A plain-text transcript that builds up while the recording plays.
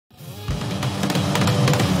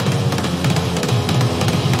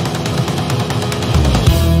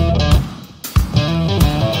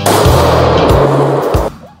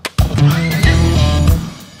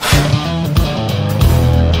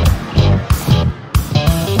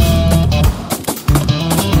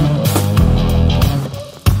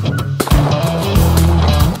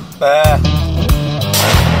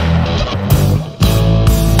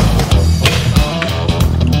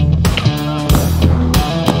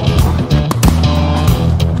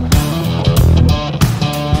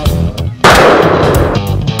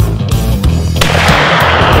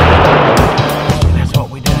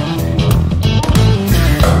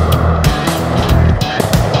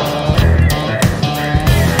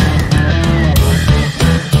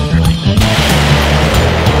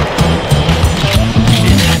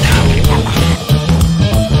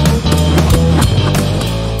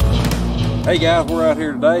Hey guys, we're out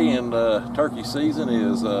here today, and turkey season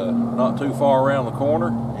is not too far around the corner.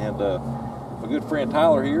 And my good friend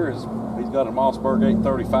Tyler here he's got a Mossberg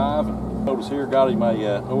 835, and notice here got him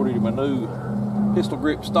ordered him a new pistol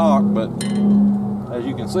grip stock. But as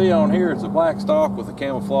you can see on here, it's a black stock with a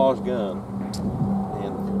camouflage gun,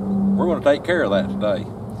 and we're going to take care of that today.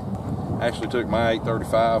 I actually took my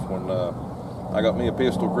 835 when I got me a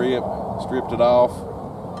pistol grip, stripped it off.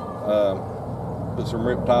 Put some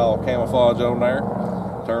reptile camouflage on there.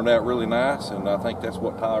 Turned out really nice, and I think that's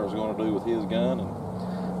what Tyler's going to do with his gun.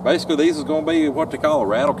 And basically, these is going to be what they call a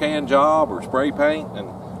rattle can job or spray paint. And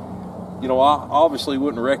you know, I obviously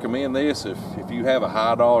wouldn't recommend this if you have a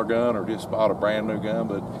high dollar gun or just bought a brand new gun.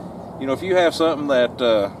 But you know, if you have something that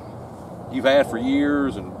you've had for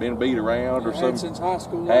years and been beat around or something, since high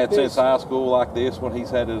school, since high school like this one, he's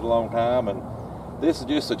had it a long time, and this is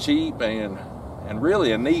just a cheap and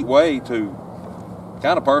really a neat way to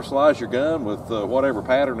kind of personalize your gun with whatever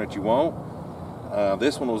pattern that you want.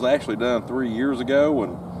 This one was actually done 3 years ago,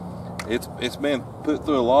 and it's been put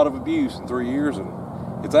through a lot of abuse in 3 years, and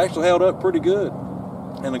it's actually held up pretty good.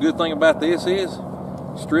 And the good thing about this is,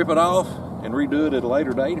 strip it off and redo it at a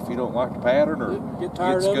later date if you don't like the pattern or get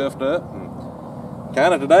scuffed up. And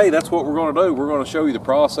kind of today, that's what we're going to do. We're going to show you the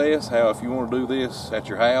process, how if you want to do this at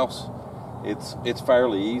your house, it's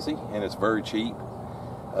fairly easy and it's very cheap.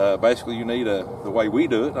 Basically, you need the way we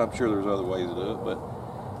do it. I'm sure there's other ways to do it, but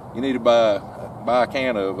you need to buy a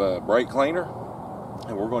can of brake cleaner,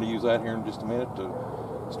 and we're going to use that here in just a minute to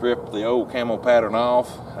strip the old camo pattern off.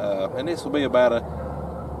 And this will be about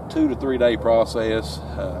a 2 to 3 day process.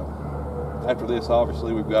 After this,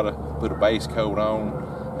 obviously, we've got to put a base coat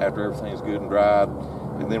on after everything's good and dried,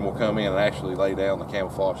 and then we'll come in and actually lay down the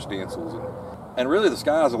camouflage stencils. And really, the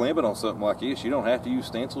sky's the limit on something like this. You don't have to use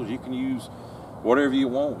stencils. You can use whatever you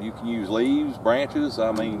want. You can use leaves, branches.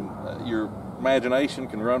 I mean, your imagination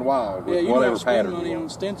can run wild with whatever pattern you want. You don't spend money on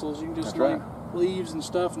stencils. You can just lay leaves and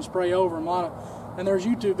stuff and spray over them. And there's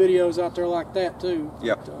YouTube videos out there like that too.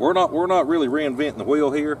 Yeah, we're not really reinventing the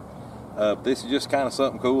wheel here. This is just kind of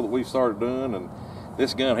something cool that we've started doing. And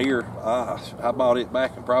this gun here, I bought it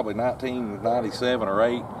back in probably 1997 or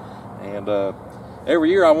 8. And every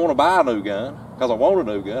year I want to buy a new gun because I want a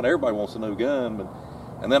new gun. Everybody wants a new gun,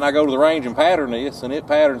 and then I go to the range and pattern this, and it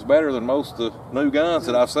patterns better than most of the new guns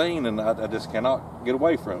that I've seen, and I just cannot get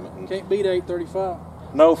away from it. And can't beat 835.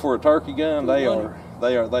 No, for a turkey gun, they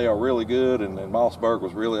are really good, and Mossberg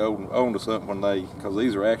was really on to something because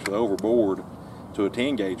these are actually overboard to a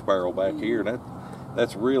 10 gauge barrel back here, and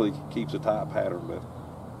that's really keeps a tight pattern. But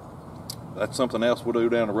that's something else we'll do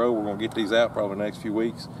down the road. We're going to get these out probably the next few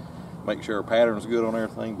weeks, make sure our pattern's good on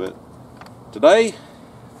everything. But today,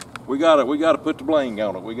 we gotta put the bling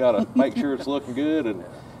on it. We gotta make sure it's looking good, and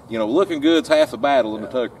you know, looking good's half the battle in the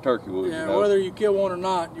turkey woods. Yeah, you know? Whether you kill one or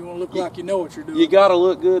not, you want to look like you know what you're doing. You gotta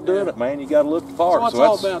look good doing it, man. You gotta look the part. That's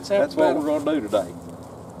what it's all about. That's what we're gonna do today.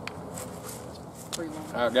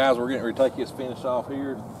 All right, guys, we're getting ready to take this finish off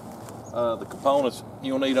here. The components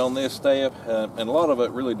you'll need on this step, and a lot of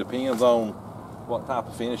it really depends on what type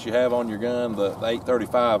of finish you have on your gun. The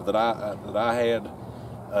 835 that I had,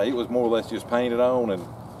 it was more or less just painted on, and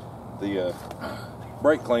the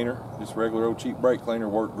brake cleaner, just regular old cheap brake cleaner,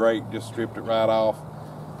 worked great. Just stripped it right off.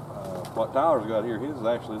 What Tyler's got here, his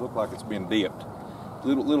actually looked like it's been dipped.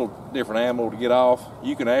 Little different ammo to get off.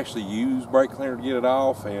 You can actually use brake cleaner to get it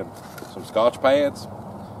off, and some Scotch pads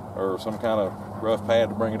or some kind of rough pad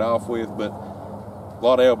to bring it off with. But a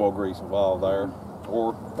lot of elbow grease involved there.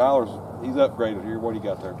 Or he's upgraded here. What do you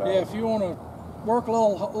got there, Tyler? Yeah, if you want to work a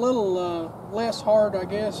little less hard, I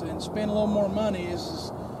guess, and spend a little more money,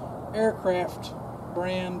 is Aircraft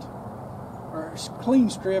brand or Clean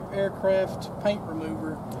Strip Aircraft paint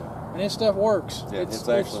remover, and this stuff works. Yeah, it's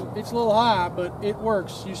a little high, but it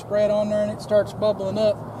works. You spray it on there and it starts bubbling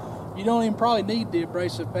up. You don't even probably need the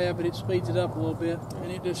abrasive pad, but it speeds it up a little bit, and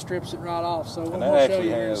it just strips it right off. So we're going to show you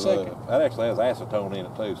here in a second. That actually has acetone in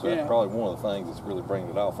it too, so that's probably one of the things that's really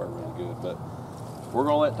bringing it off there really good. But we're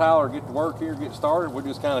going to let Tyler get to work here, get started. We'll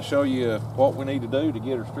just kind of show you what we need to do to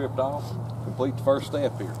get her stripped off, complete the first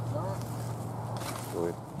step here. All right. Go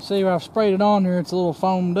ahead. See, I've sprayed it on there. It's a little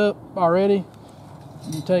foamed up already.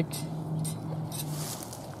 You take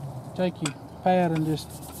your pad and just...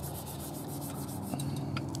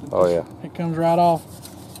 Oh yeah. It comes right off.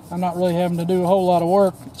 I'm not really having to do a whole lot of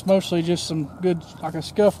work. It's mostly just some good, like a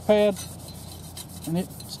scuff pad, and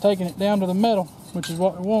it's taking it down to the metal, which is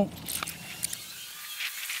what we want.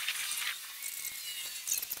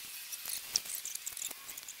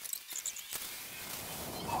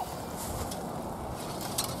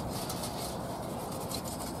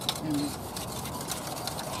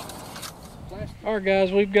 Alright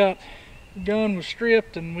guys, we've got the gun was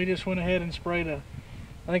stripped and we just went ahead and sprayed I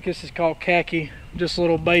think this is called khaki, just a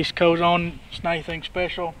little base coat on, it's not anything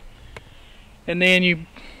special. And then you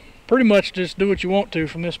pretty much just do what you want to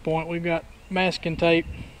from this point. We've got masking tape,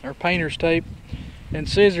 or painter's tape, and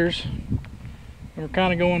scissors. And we're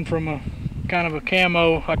kind of going from a kind of a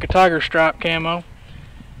camo, like a tiger stripe camo.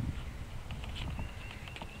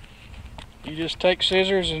 You just take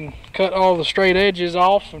scissors and cut all the straight edges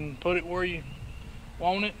off and put it where you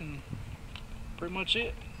want it, and pretty much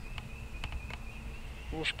it.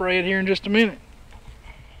 We'll spray it here in just a minute.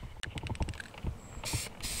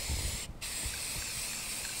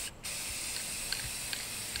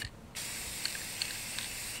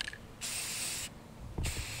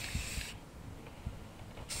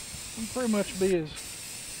 You pretty much be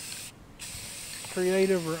as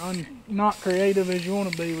creative or not creative as you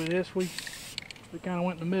want to be with this. We kind of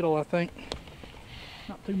went in the middle, I think.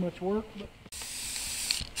 Not too much work, but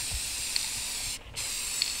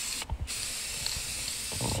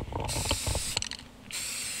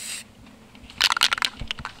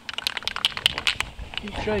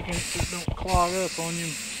keep shaking it so it don't clog up on you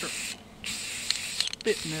and start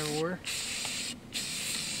spitting everywhere.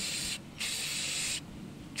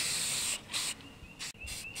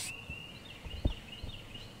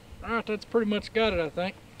 Alright, that's pretty much got it, I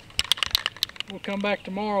think. We'll come back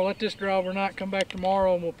tomorrow, let this dry overnight, come back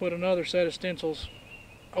tomorrow and we'll put another set of stencils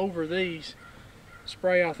over these.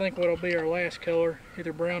 Spray, I think, what'll be our last color,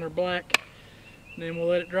 either brown or black. And then we'll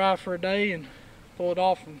let it dry for a day and pull it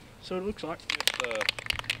off and see what it looks like.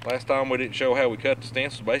 Last time we didn't show how we cut the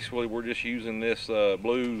stencils. Basically, we're just using this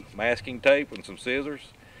blue masking tape and some scissors.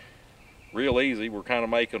 Real easy. We're kind of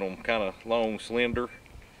making them kind of long, slender.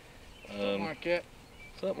 Something like that.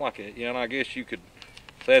 Something like that, yeah, and I guess you could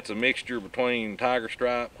say it's a mixture between tiger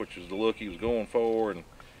stripe, which is the look he was going for, and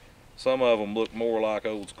some of them look more like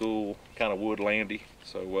old school, kind of woodlandy.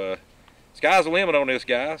 So sky's the limit on this,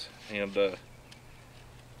 guys, and you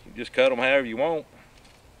just cut them however you want.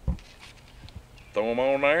 Throw them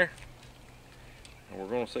on there, and we're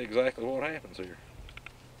going to see exactly what happens here.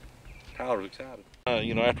 Tyler's excited.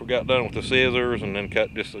 You know, after we got done with the scissors and then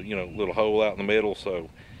cut just a little hole out in the middle, so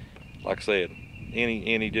like I said,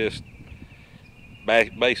 any just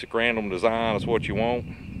basic random design is what you want.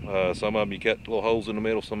 Some of them you cut little holes in the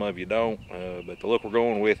middle, some of you don't. But the look we're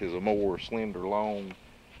going with is a more slender, long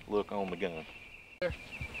look on the gun.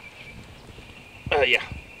 Yeah.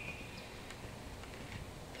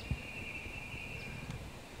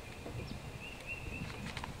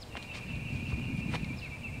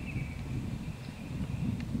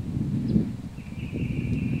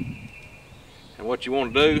 And what you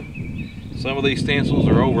want to do, some of these stencils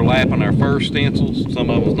are overlapping our first stencils, some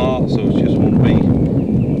of them's not, so it's just going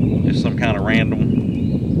to be just some kind of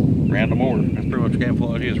random order. That's pretty much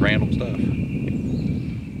camouflage is, random stuff.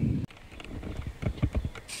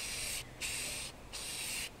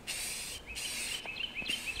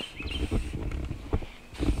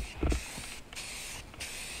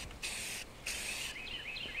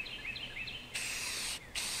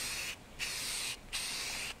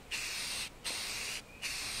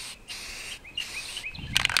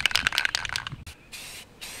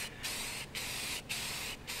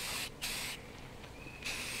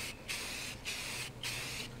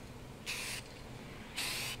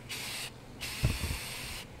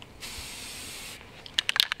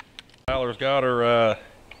 Tyler's got her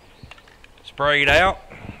sprayed out.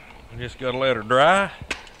 We just got to let her dry.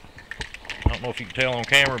 I don't know if you can tell on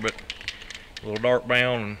camera, but a little dark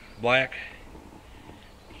brown and black.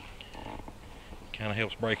 Kind of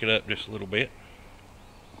helps break it up just a little bit.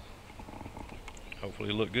 Hopefully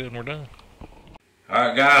it'll look good when we're done.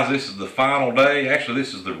 Alright guys, this is the final day. Actually,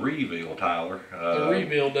 this is the reveal, Tyler. The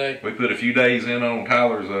reveal day. We put a few days in on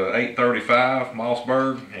Tyler's 835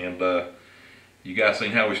 Mossberg, and you guys seen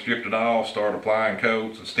how we stripped it off, started applying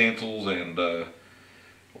coats and stencils, and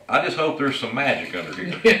I just hope there's some magic under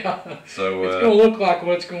here. Yeah. So it's going to look like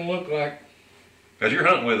what it's going to look like. Because you're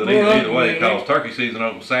hunting with it either way, because turkey season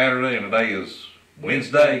opens Saturday and today is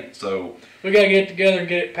Wednesday, so we got to get it together and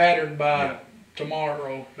get it patterned by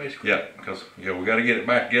tomorrow, basically. Yeah, because we got to get it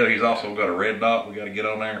back together. He's also got a red dot we got to get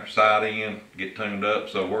on there, side in, get tuned up.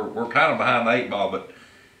 So we're kind of behind the 8 ball, but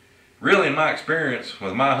really, in my experience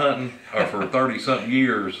with my hunting for 30-something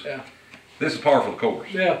years, this is par for the course.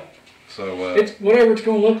 Yeah. So it's whatever it's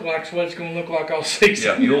going to look like. Is what it's going to look like all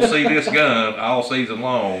season. Yeah, you'll see this gun all season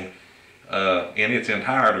long in its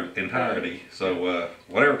entirety. So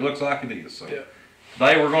whatever it looks like, it is. So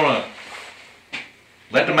today we're going to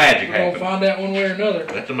let the magic happen. We're going to find out one way or another.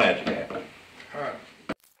 Let the magic happen.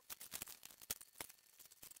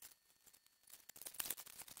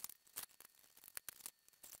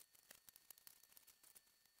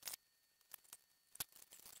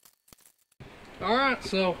 Alright,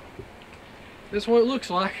 so this is what it looks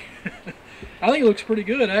like. I think it looks pretty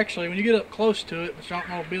good actually when you get up close to it. But I don't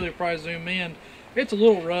know if Billy will probably zoom in. It's a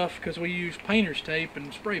little rough because we use painter's tape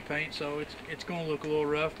and spray paint, so it's going to look a little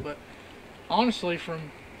rough. But honestly,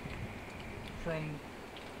 from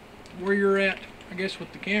where you're at, I guess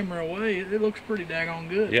with the camera away, it looks pretty daggone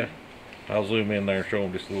good. Yeah, I'll zoom in there and show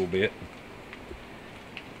them just a little bit.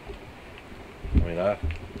 I mean, I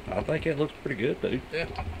think it looks pretty good, dude. Yeah.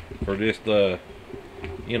 For just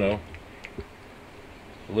you know,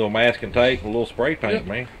 a little masking tape, a little spray paint, yep.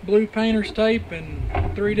 man. Blue painter's tape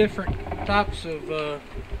and 3 different types of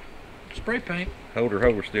spray paint.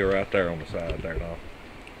 Holder still right there on the side there, now.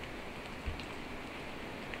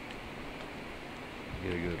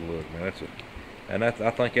 Get a good look, man. I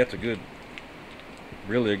think that's a good,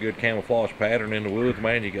 really a good camouflage pattern in the woods,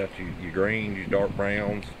 man. You got your greens, your dark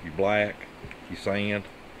browns, your black, your sand.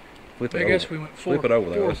 Flip it I guess we went flip it over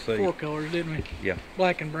there. Let's see. 4 colors, didn't we? Yeah.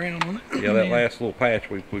 Black and brown on it. Yeah, that last little patch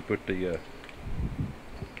we put the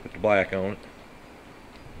black on it.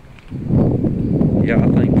 Yeah, I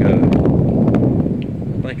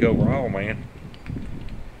think overall, man.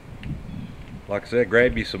 Like I said,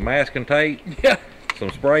 grab you some masking tape. Yeah. Some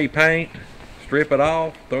spray paint, strip it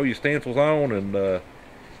off, throw your stencils on, and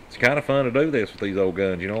it's kind of fun to do this with these old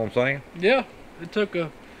guns, you know what I'm saying? Yeah, it took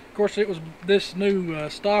of course it was, this new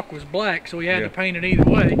stock was black, so we had to paint it either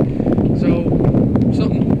way, so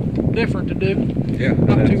something different to do. Yeah.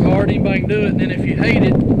 Not too hard, anybody can do it, and then if you hate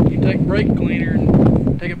it, you take brake cleaner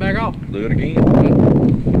and take it back off. Do it again.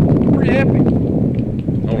 I'm pretty happy.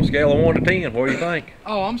 On a scale of 1 to 10, what do you think?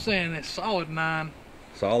 Oh, I'm saying it's solid 9.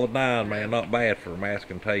 Solid 9, man. Not bad for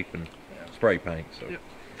masking tape and spray paint. So, yep.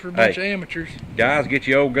 For a bunch of amateurs. Guys, get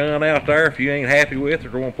your old gun out there if you ain't happy with it, or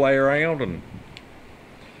going to play around. And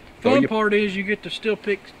fun part is you get to still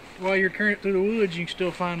pick, while you're carrying it through the woods, you can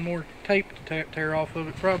still find more tape to tear off of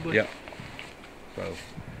it, probably. Yep. So,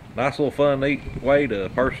 nice little fun, neat way to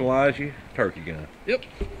personalize your turkey gun. Yep.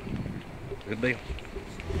 Good deal.